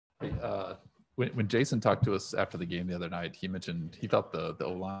When Jason talked to us after the game the other night, he mentioned he thought the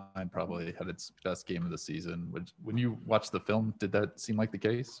O-line probably had its best game of the season. When you watched the film, did that seem like the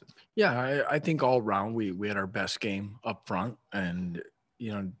case? Yeah, I think all around we had our best game up front, and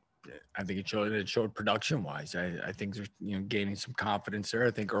I think it showed production wise. I think there's gaining some confidence there.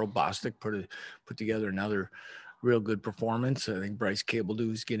 I think Earl Bostic put together another real good performance. I think Bryce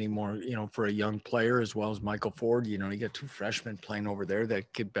Cabledew is getting more, for a young player, as well as Michael Ford. You got two freshmen playing over there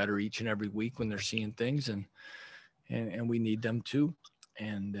that get better each and every week when they're seeing things, and we need them too.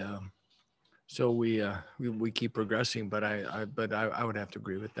 And so we keep progressing, but I would have to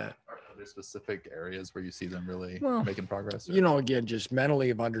agree with that. Are there specific areas where you see them really making progress? Again, just mentally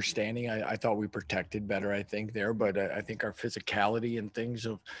of understanding, I thought we protected better, I think there, but I think our physicality and things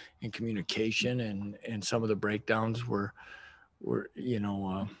in communication and some of the breakdowns were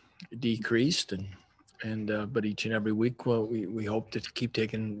decreased, and but each and every week, we hope to keep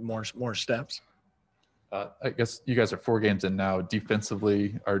taking more steps. I guess you guys are 4 games in now.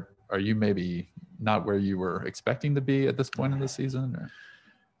 Defensively, are you maybe not where you were expecting to be at this point in the season? Or?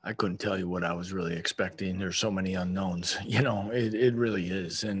 I couldn't tell you what I was really expecting. There's so many unknowns, it really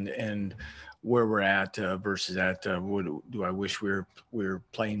is. And where we're at versus at, do I wish we were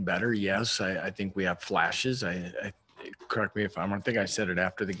playing better? Yes. I think we have flashes. I correct me if I think I said it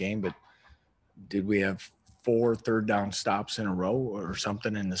after the game, but did we have 4 third down stops in a row or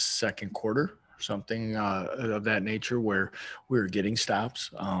something in the second quarter? Something of that nature where we were getting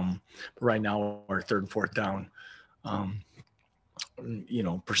stops. But right now our third and fourth down,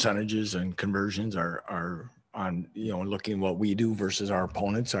 percentages and conversions are on, looking what we do versus our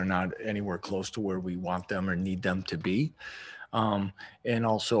opponents are not anywhere close to where we want them or need them to be. And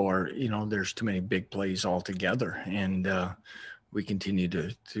also there's too many big plays altogether, and we continue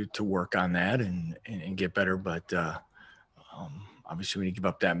to work on that and get better. But obviously when you give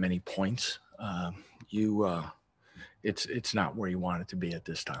up that many points, it's not where you want it to be at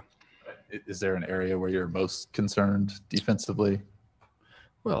this time. Is there an area where you're most concerned defensively?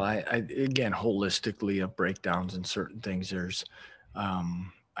 Well, I again, holistically of breakdowns and certain things, there's,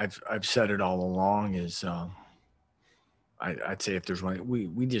 I've said it all along is, I'd say if there's one,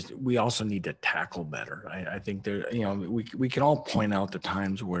 we also need to tackle better. I think there, we can all point out the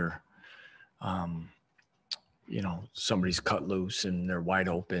times where, somebody's cut loose and they're wide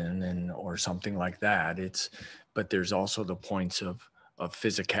open or something like that. But there's also the points of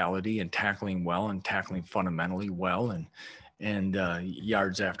physicality and tackling well and tackling fundamentally well and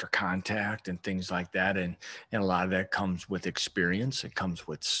yards after contact and things like that. And a lot of that comes with experience. It comes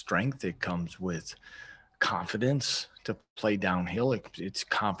with strength. It comes with confidence to play downhill. It's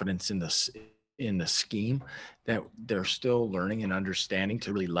confidence in the scheme that they're still learning and understanding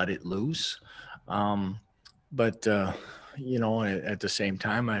to really let it loose. But at the same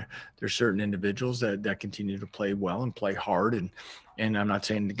time, there's certain individuals that continue to play well and play hard. And I'm not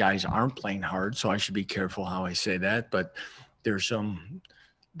saying the guys aren't playing hard, so I should be careful how I say that. But there's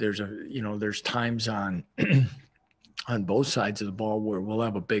times on on both sides of the ball where we'll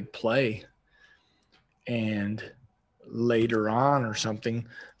have a big play, and later on or something,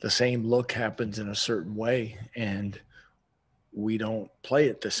 the same look happens in a certain way, and we don't play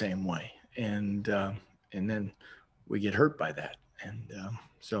it the same way, and then we get hurt by that. And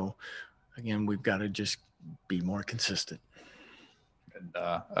so again, we've got to just be more consistent. And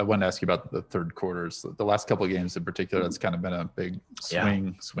I wanted to ask you about the third quarters. The last couple of games in particular, that's kind of been a big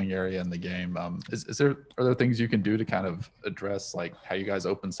swing area in the game. Are there things you can do to kind of address like how you guys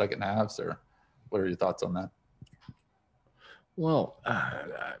open second halves, or what are your thoughts on that? Well,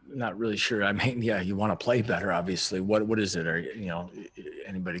 not really sure. I mean, yeah, you want to play better, obviously. What is it? Or,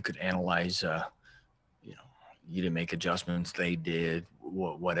 anybody could analyze, you didn't make adjustments, they did,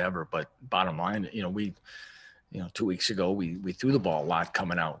 whatever. But bottom line, 2 weeks ago, we threw the ball a lot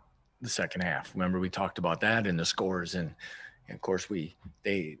coming out the second half. Remember, we talked about that in the scores. And of course,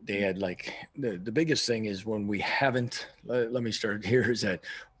 they had like the biggest thing is when we haven't, let me start here, is that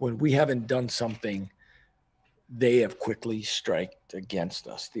when we haven't done something, they have quickly striked against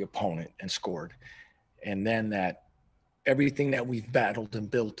us, the opponent, and scored. And then that everything that we've battled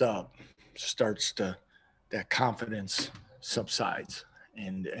and built up that confidence subsides.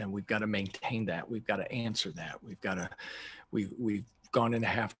 And we've got to maintain that. We've got to answer that. We've gone into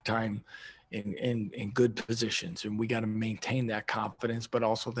halftime in good positions, and we got to maintain that confidence, but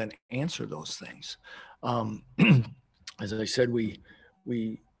also then answer those things. As I said, we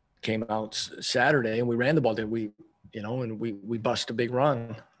came out Saturday and we ran the ball. That we bust a big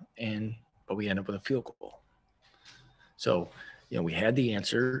run, but we ended up with a field goal. So, we had the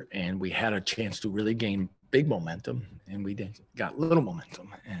answer and we had a chance to really gain big momentum, and we got little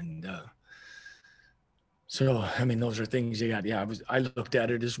momentum. And So, I mean, those are things you got. Yeah, I looked at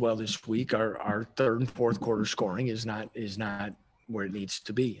it as well this week. Our third and fourth quarter scoring is not where it needs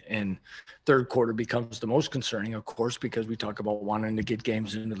to be. And third quarter becomes the most concerning, of course, because we talk about wanting to get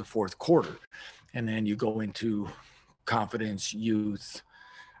games into the fourth quarter. And then you go into confidence, youth,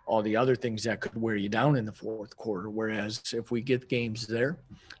 all the other things that could wear you down in the fourth quarter. Whereas if we get games there,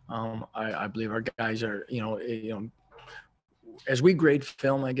 I believe our guys are, as we grade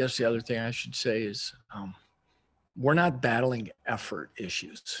film, I guess the other thing I should say is we're not battling effort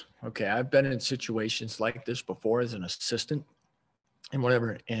issues. Okay. I've been in situations like this before as an assistant and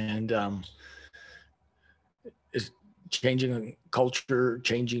whatever. And is changing culture,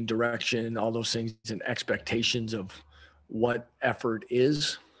 changing direction, all those things and expectations of what effort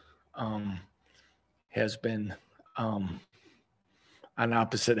is has been on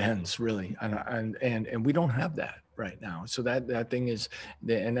opposite ends, really. And we don't have that right now. So that thing is,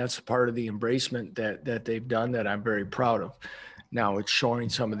 and that's part of the embracement that they've done that I'm very proud of. Now it's showing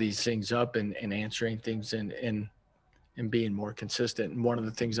some of these things up and answering things and being more consistent. And one of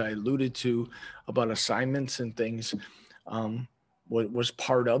the things I alluded to about assignments and things was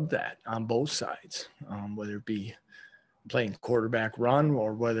part of that on both sides, whether it be playing quarterback run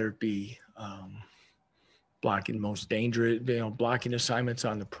or whether it be blocking most dangerous, blocking assignments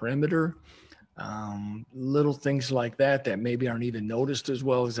on the perimeter, little things like that maybe aren't even noticed as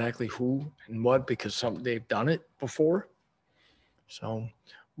well exactly who and what, because they've done it before. So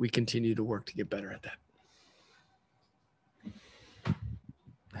we continue to work to get better at that.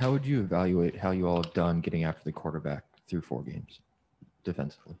 How would you evaluate how you all have done getting after the quarterback through 4 games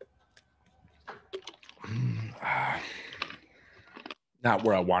defensively? Not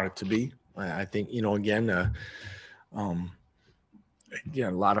where I want it to be. I think, again, a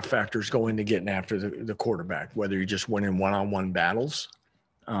lot of factors go into getting after the quarterback, whether you're just winning one-on-one battles,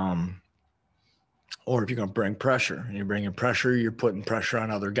 or if you're going to bring pressure. And you're bringing pressure, you're putting pressure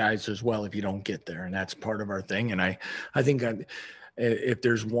on other guys as well if you don't get there. And that's part of our thing. And I think if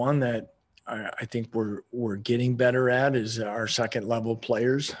there's one that I think we're getting better at is our second level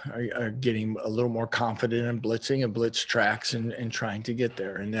players are getting a little more confident in blitzing and blitz tracks and trying to get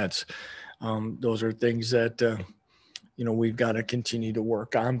there. And that's those are things that we've got to continue to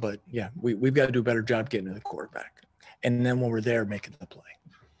work on. But yeah, we've got to do a better job getting to the quarterback, and then when we're there, making the play.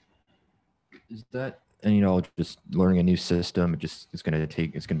 Is that, and just learning a new system, it's going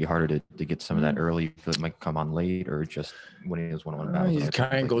to be harder to get some of that early. So it might come on late, or just winning those one-on-one battles. It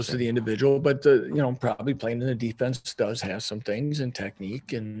kind of goes to the individual, but probably playing in the defense does have some things and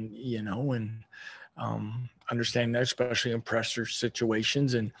technique, and understanding that, especially in pressure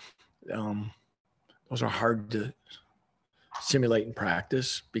situations, and those are hard to simulate in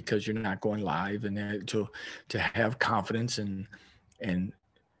practice because you're not going live, and to have confidence and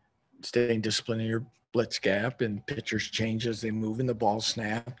staying disciplined in your blitz gap, and pitchers change as they move and the ball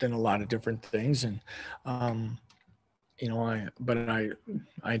snapped, and a lot of different things. And I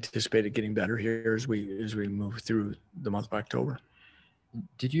anticipate it getting better here as we move through the month of October.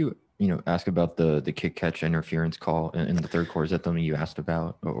 Did you ask about the kick catch interference call in the third quarter? Is that something you asked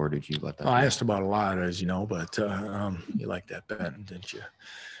about, or did you let that? I asked about a lot, as you know, but you liked that bet, didn't you?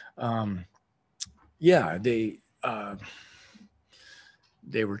 Yeah,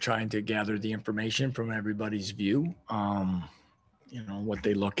 they were trying to gather the information from everybody's view, what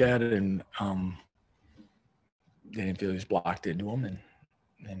they look at, and they didn't feel he was blocked into them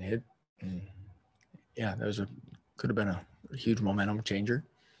and hit. And yeah, that could have been a huge momentum changer,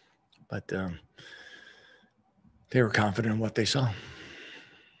 but they were confident in what they saw.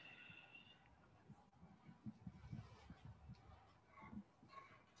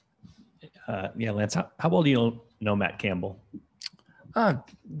 Lance, how well do you know Matt Campbell?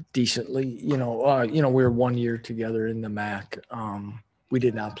 Decently, we were 1 year together in the MAC. We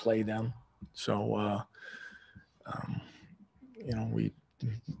did not play them. So,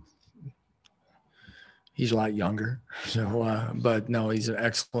 he's a lot younger. So, but no, he's an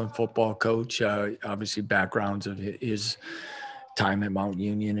excellent football coach. Obviously backgrounds of his time at Mount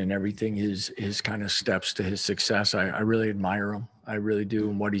Union and everything, his kind of steps to his success. I really admire him. I really do.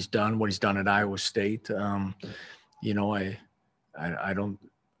 And what he's done at Iowa State. I don't,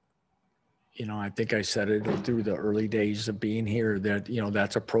 I think I said it through the early days of being here that,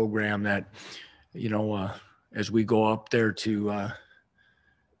 that's a program that, as we go up there to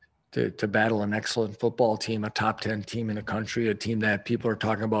battle an excellent football team, a top 10 team in the country, a team that people are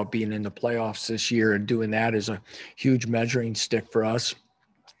talking about being in the playoffs this year, and doing that is a huge measuring stick for us.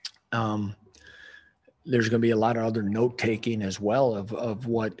 there's going to be a lot of other note taking as well of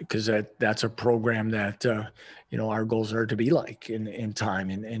what, because that's a program that, our goals are to be like in time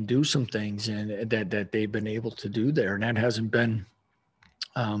and do some things and that they've been able to do there. And that hasn't been,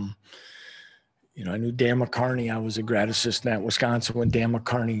 I knew Dan McCarney. I was a grad assistant at Wisconsin when Dan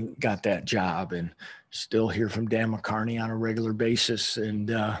McCarney got that job, and still hear from Dan McCarney on a regular basis.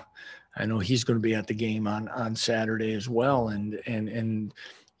 And I know he's going to be at the game on Saturday as well. And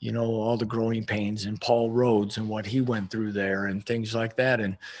all the growing pains and Paul Rhodes and what he went through there and things like that.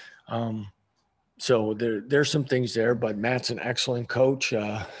 And so there's some things there, but Matt's an excellent coach.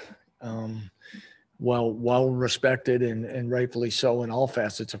 Well respected and rightfully so in all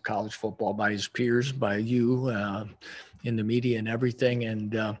facets of college football by his peers, by you, in the media and everything.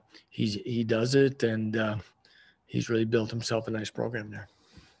 And he does it, and he's really built himself a nice program there.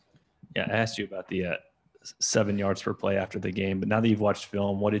 Yeah, I asked you about the 7 yards per play after the game, but now that you've watched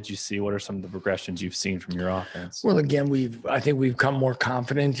film, what did you see? What are some of the progressions you've seen from your offense? Well, again, I think we've come more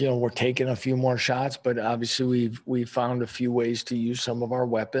confident. We're taking a few more shots, but obviously we've found a few ways to use some of our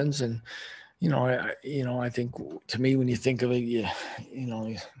weapons. And I think, to me, when you think of it,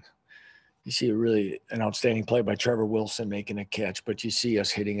 you see an outstanding play by Trevor Wilson making a catch, but you see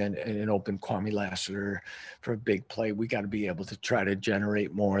us hitting an open Kwame Lassiter for a big play. We got to be able to try to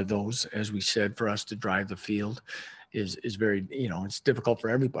generate more of those. As we said, for us to drive the field is very, it's difficult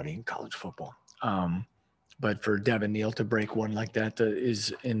for everybody in college football. But for Devin Neal to break one like that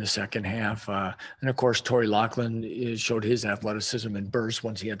is in the second half. And of course, Torrey Laughlin showed his athleticism and burst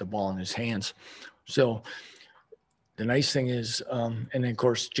once he had the ball in his hands. So the nice thing is, and then of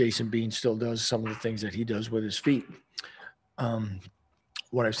course, Jason Bean still does some of the things that he does with his feet.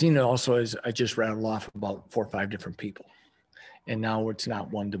 What I've seen also is I just rattled off about 4 or 5 different people. And now it's not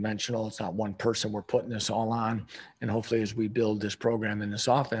one dimensional. It's not one person we're putting this all on. And hopefully as we build this program and this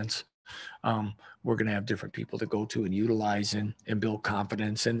offense, we're going to have different people to go to and utilize and build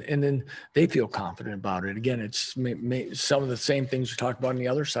confidence. And then they feel confident about it. Again, it's some of the same things we talked about on the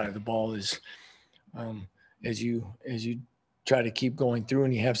other side of the ball is as you try to keep going through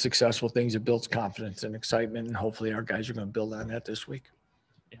and you have successful things, it builds confidence and excitement. And hopefully our guys are going to build on that this week.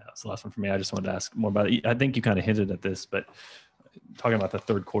 Yeah, that's the last one for me. I just wanted to ask more about it. I think you kind of hinted at this, but talking about the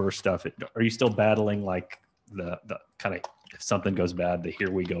third quarter stuff, are you still battling like the kind of, if something goes bad, the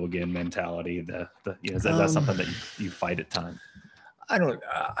here we go again mentality, is that something that you fight at times?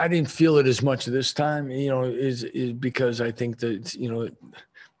 I didn't feel it as much this time, is because I think that,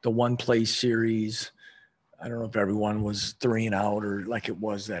 the one play series, I don't know if everyone was 3 and out or like it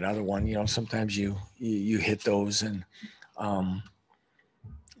was that other one, sometimes you hit those. And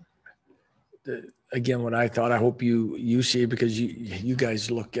again, what I thought, I hope you see it because you guys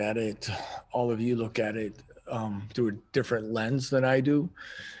look at it, all of you look at it through a different lens than I do,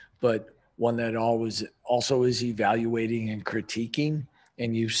 but one that always also is evaluating and critiquing.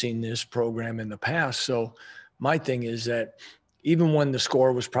 And you've seen this program in the past. So my thing is that even when the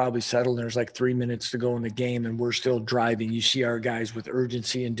score was probably settled, there's like 3 minutes to go in the game and we're still driving, you see our guys with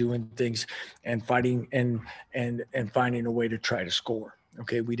urgency and doing things and fighting and finding a way to try to score.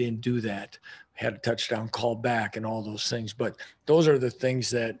 Okay. We didn't do that. Had a touchdown call back and all those things. But those are the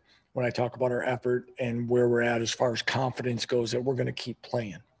things that when I talk about our effort and where we're at as far as confidence goes, that we're going to keep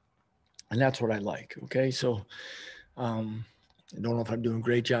playing. And that's what I like. Okay. So I don't know if I'm doing a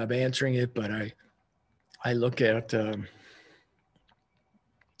great job answering it, but I look at the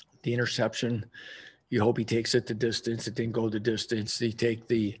interception. You hope he takes it the distance. It didn't go the distance. They take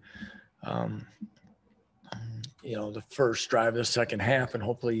the first drive of the second half, and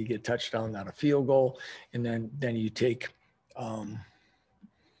hopefully you get touchdown, not a field goal. And then you take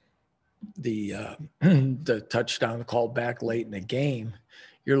the touchdown called back late in the game.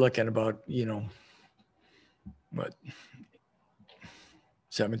 You're looking about,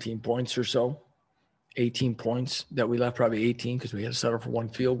 17 points or so, 18 points that we left, probably 18 because we had to settle for one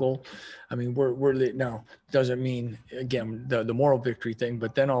field goal. I mean, we're now doesn't mean, again, the moral victory thing,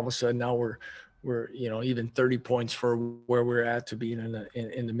 but then all of a sudden now we're even 30 points for where we're at to being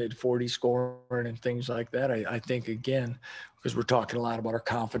in the mid 40s scoring and things like that. I think, again, because we're talking a lot about our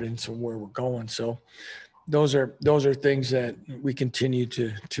confidence and where we're going. So those are things that we continue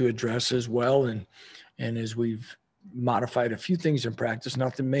to address as well. And as we've modified a few things in practice,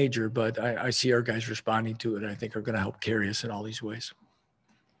 nothing major, but I see our guys responding to it. I think are going to help carry us in all these ways.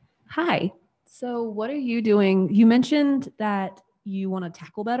 Hi. So what are you doing? You mentioned that you want to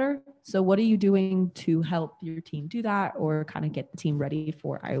tackle better. So what are you doing to help your team do that or kind of get the team ready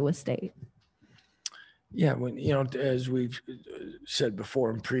for Iowa State? Yeah, when as we've said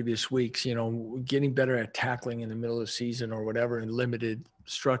before in previous weeks, getting better at tackling in the middle of the season or whatever in limited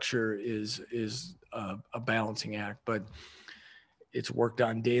structure is a balancing act, but it's worked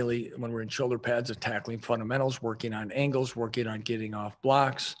on daily when we're in shoulder pads of tackling fundamentals, working on angles, working on getting off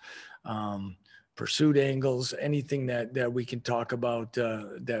blocks, pursuit angles, anything that we can talk about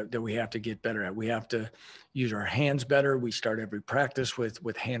that we have to get better at. We have to use our hands better. We start every practice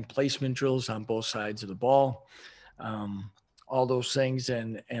with hand placement drills on both sides of the ball, all those things.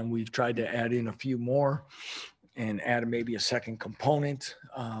 And we've tried to add in a few more and add maybe a second component.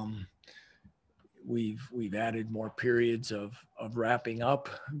 We've added more periods of wrapping up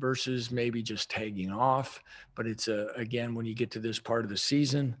versus maybe just tagging off. But it's again, when you get to this part of the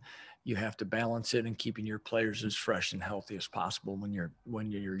season, you have to balance it and keeping your players as fresh and healthy as possible when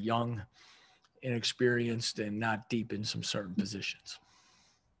you're young, inexperienced, and not deep in some certain positions.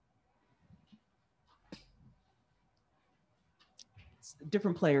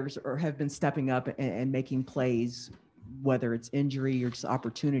 Different players have been stepping up and making plays, whether it's injury or just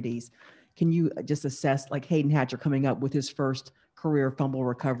opportunities. Can you just assess, like Hayden Hatcher coming up with his first career fumble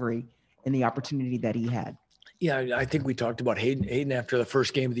recovery and the opportunity that he had? Yeah, I think we talked about Hayden after the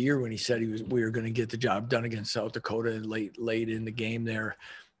first game of the year when he said we were going to get the job done against South Dakota late in the game there.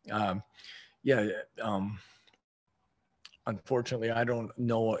 Unfortunately, I don't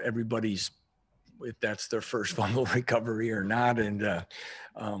know everybody's if that's their first fumble recovery or not, and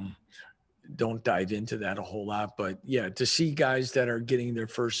don't dive into that a whole lot. But yeah, to see guys that are getting their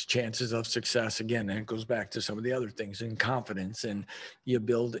first chances of success again, and it goes back to some of the other things in confidence, and you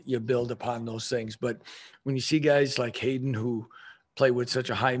build upon those things. But when you see guys like Hayden who play with such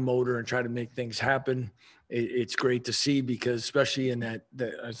a high motor and try to make things happen, it's great to see, because especially in that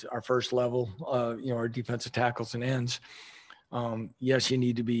our first level, our defensive tackles and ends. Yes, you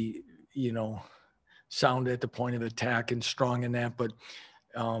need to be, sound at the point of attack and strong in that, but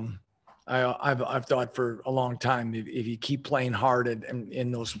I've thought for a long time, if you keep playing hard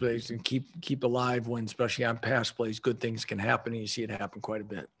in those plays and keep alive when, especially on pass plays, good things can happen, and you see it happen quite a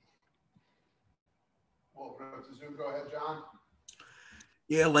bit. Well, Zoom, go ahead, John.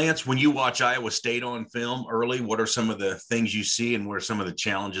 Yeah, Lance, when you watch Iowa State on film early, what are some of the things you see, and what are some of the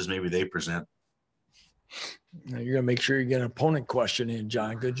challenges maybe they present? You're going to make sure you get an opponent question in,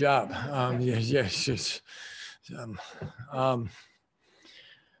 John. Good job.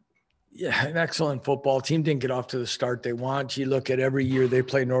 Yeah, an excellent football team. Didn't get off to the start they want. You look at every year they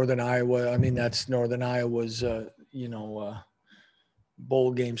play Northern Iowa. I mean, that's Northern Iowa's,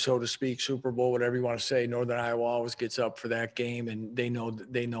 bowl game, so to speak, Super Bowl, whatever you want to say. Northern Iowa always gets up for that game, and they know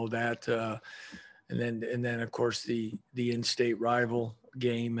that. And then of course the in-state rival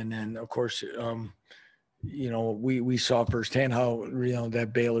game, and then of course we saw firsthand how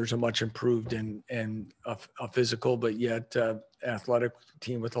that Baylor's a much improved and a physical but yet athletic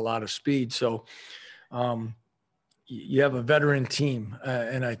team with a lot of speed. So you have a veteran team,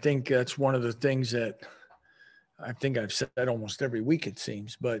 and I think that's one of the things that I think I've said almost every week, it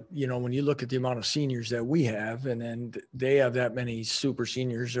seems. But when you look at the amount of seniors that we have, and then they have that many super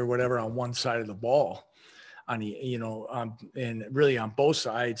seniors or whatever on one side of the ball, and really on both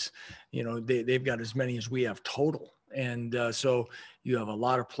sides, they've got as many as we have total. And so you have a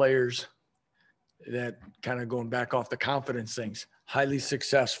lot of players that, kind of going back off the confidence things, highly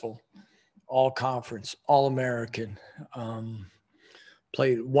successful, all conference, all American,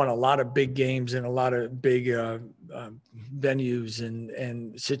 won a lot of big games in a lot of big venues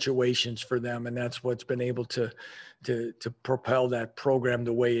and situations for them. And that's what's been able to propel that program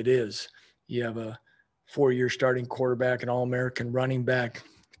the way it is. You have a 4-year starting quarterback, an All-American running back,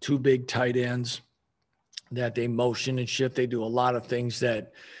 2 big tight ends that they motion and shift. They do a lot of things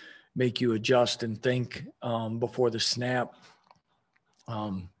that make you adjust and think before the snap.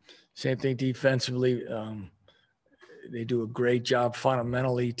 Same thing defensively. They do a great job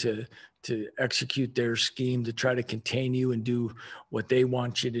fundamentally to execute their scheme, to try to contain you and do what they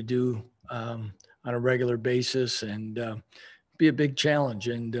want you to do on a regular basis, and be a big challenge.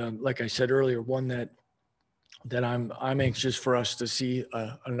 And like I said earlier, one that I'm anxious for us to see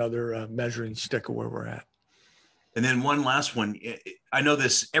another measuring stick of where we're at. And then one last one. I know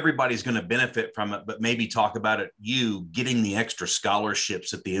everybody's going to benefit from it, but maybe talk about it. You getting the extra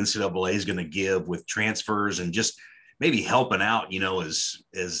scholarships that the NCAA is going to give with transfers, and just maybe helping out, as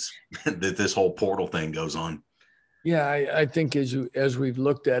this whole portal thing goes on. Yeah, I think as we've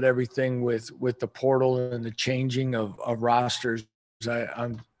looked at everything with the portal and the changing of rosters,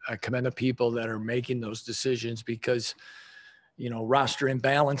 I commend the people that are making those decisions, because roster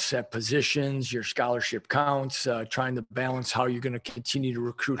imbalance at positions, your scholarship counts, trying to balance how you're going to continue to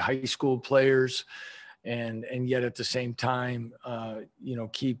recruit high school players, and yet at the same time,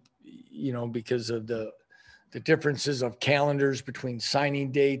 keep, because of the differences of calendars between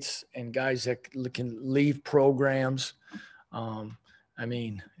signing dates and guys that can leave programs. I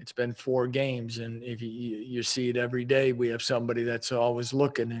mean, it's been 4 games, and if you see it every day, we have somebody that's always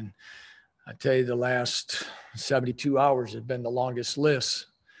looking. And I tell you, the last 72 hours have been the longest list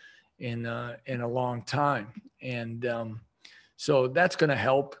in a long time. And so that's going to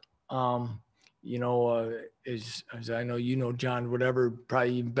help. As I know, John, whatever,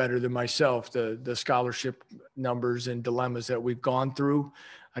 probably even better than myself, the scholarship numbers and dilemmas that we've gone through.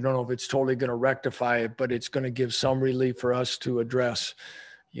 I don't know if it's totally going to rectify it, but it's going to give some relief for us to address,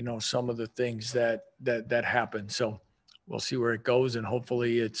 some of the things that happen. So we'll see where it goes, and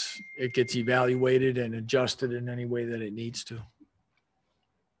hopefully it gets evaluated and adjusted in any way that it needs to.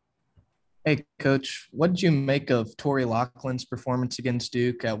 Hey, Coach, what did you make of Torrey Loughlin's performance against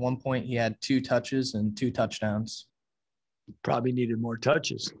Duke? At one point, he had 2 touches and 2 touchdowns. Probably needed more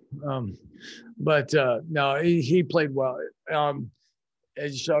touches. But no, he played well.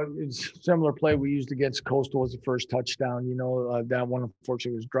 As you saw, it's similar play we used against Coastal was the first touchdown. That one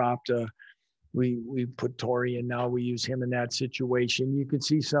unfortunately was dropped. We put Torrey in. Now we use him in that situation. You can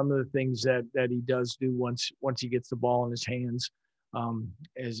see some of the things that he does do once he gets the ball in his hands.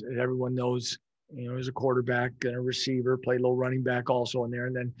 As everyone knows, he's a quarterback and a receiver, play low running back also in there.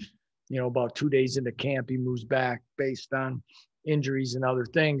 And then, about 2 days into camp, he moves back based on injuries and other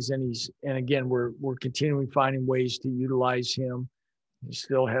things. And again, we're continuing finding ways to utilize him. He's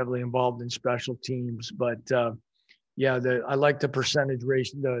still heavily involved in special teams, but I like the percentage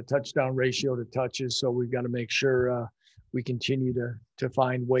ratio, the touchdown ratio to touches. So we've got to make sure we continue to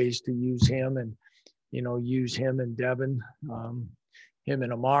find ways to use him and, use him and Devin, him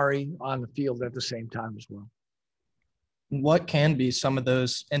and Amari on the field at the same time as well. What can be some of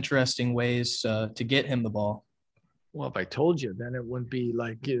those interesting ways to get him the ball? Well, if I told you, then it wouldn't be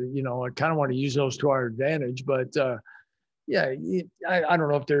like, I kind of want to use those to our advantage, but I don't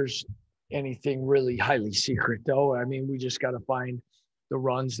know if there's anything really highly secret though. I mean, we just got to find the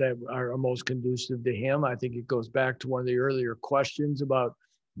runs that are most conducive to him. I think it goes back to one of the earlier questions about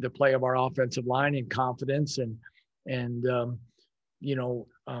the play of our offensive line and confidence and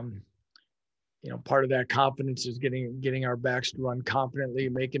part of that confidence is getting our backs to run confidently,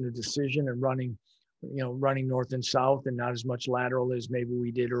 making a decision and running north and south and not as much lateral as maybe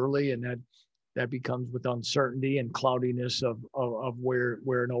we did early. And that becomes with uncertainty and cloudiness of where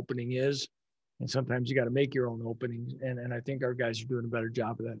an opening is. And sometimes you got to make your own openings. And I think our guys are doing a better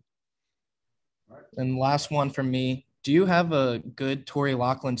job of that. All right. And last one from me. Do you have a good Torrey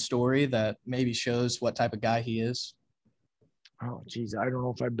Loughlin story that maybe shows what type of guy he is? Oh, geez, I don't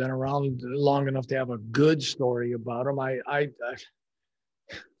know if I've been around long enough to have a good story about him. I'm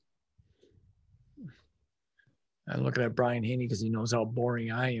looking at Brian Haney because he knows how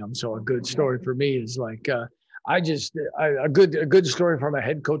boring I am. So a good story for me is like a good story from a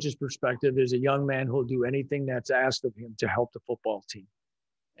head coach's perspective is a young man who'll do anything that's asked of him to help the football team,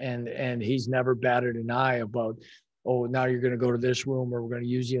 and he's never batted an eye about, oh, now you're going to go to this room or we're going to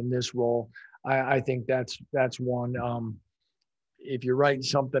use you in this role. I think that's one. If you're writing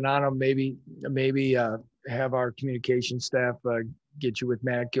something on him, maybe have our communication staff get you with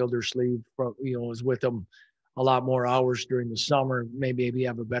Matt Gildersleeve. Is with him a lot more hours during the summer. Maybe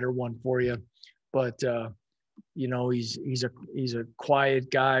have a better one for you. But he's a quiet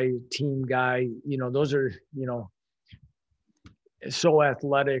guy, team guy. Those are so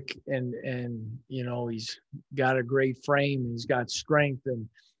athletic and he's got a great frame. He's got strength, and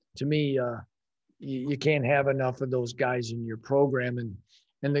to me, you can't have enough of those guys in your program.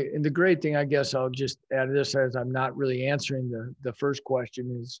 And the great thing, I guess I'll just add this as I'm not really answering the first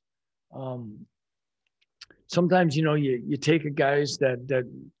question is, sometimes, you take a guys that,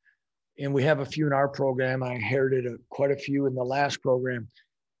 and we have a few in our program. I inherited quite a few in the last program.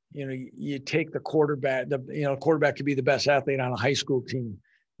 You take the quarterback, quarterback could be the best athlete on a high school team.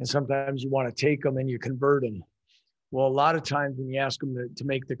 And sometimes you want to take them and you convert them. Well, a lot of times when you ask them to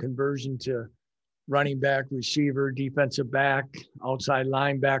make the conversion to running back, receiver, defensive back, outside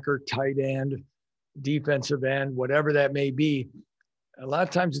linebacker, tight end, defensive end, whatever that may be, a lot of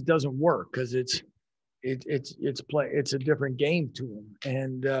times it doesn't work because it's a different game to him.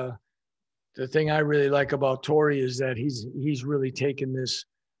 And the thing I really like about Torrey is that he's really taken this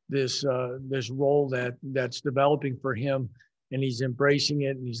role that's developing for him, and he's embracing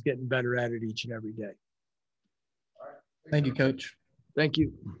it and he's getting better at it each and every day. Thank you, Coach. Thank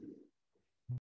you.